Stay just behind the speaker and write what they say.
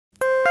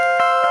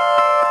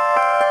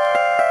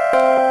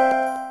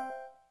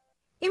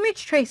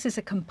Image Trace is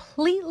a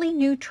completely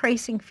new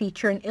tracing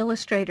feature in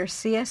Illustrator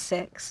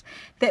CS6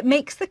 that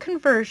makes the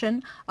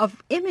conversion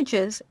of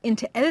images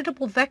into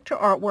editable vector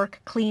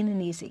artwork clean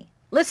and easy.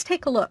 Let's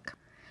take a look.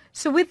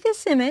 So with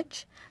this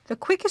image, the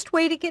quickest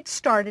way to get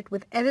started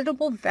with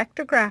editable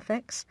vector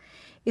graphics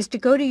is to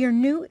go to your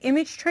new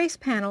Image Trace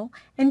panel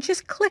and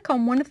just click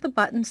on one of the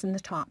buttons in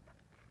the top.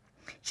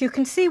 So you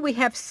can see we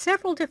have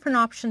several different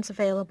options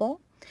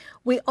available.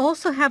 We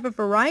also have a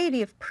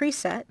variety of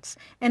presets,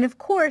 and of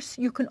course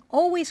you can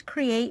always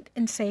create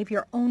and save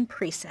your own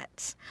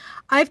presets.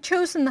 I've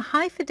chosen the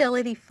high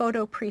fidelity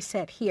photo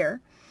preset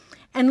here,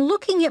 and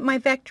looking at my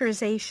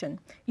vectorization,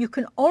 you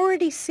can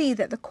already see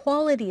that the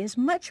quality is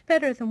much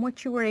better than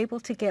what you were able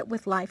to get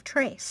with Live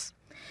Trace.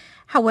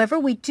 However,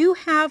 we do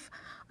have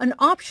an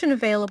option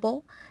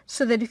available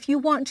so that if you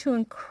want to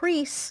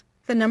increase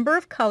the number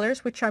of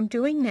colors, which I'm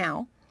doing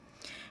now,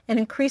 and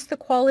increase the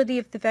quality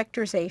of the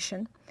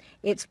vectorization,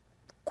 it's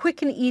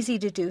quick and easy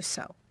to do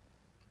so.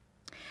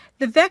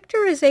 The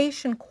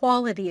vectorization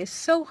quality is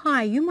so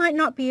high you might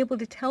not be able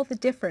to tell the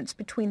difference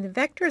between the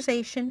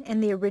vectorization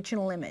and the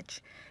original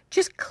image.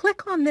 Just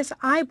click on this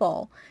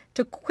eyeball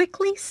to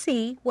quickly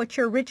see what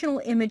your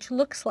original image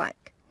looks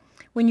like.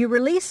 When you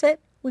release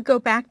it, we go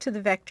back to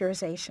the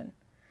vectorization.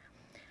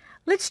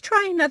 Let's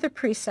try another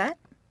preset,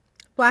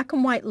 black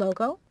and white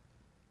logo.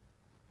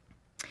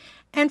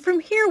 And from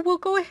here we'll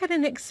go ahead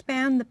and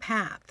expand the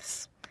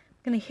paths.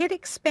 I'm going to hit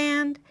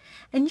expand,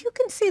 and you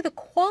can see the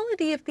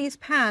quality of these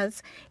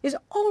paths is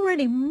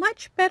already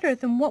much better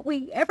than what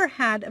we ever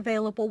had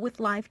available with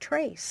Live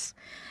Trace.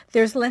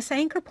 There's less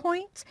anchor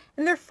points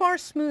and they're far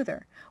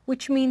smoother,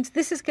 which means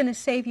this is going to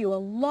save you a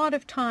lot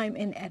of time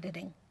in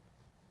editing.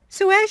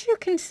 So as you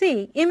can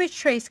see, Image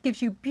Trace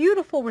gives you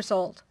beautiful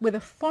results with a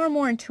far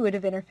more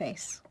intuitive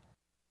interface.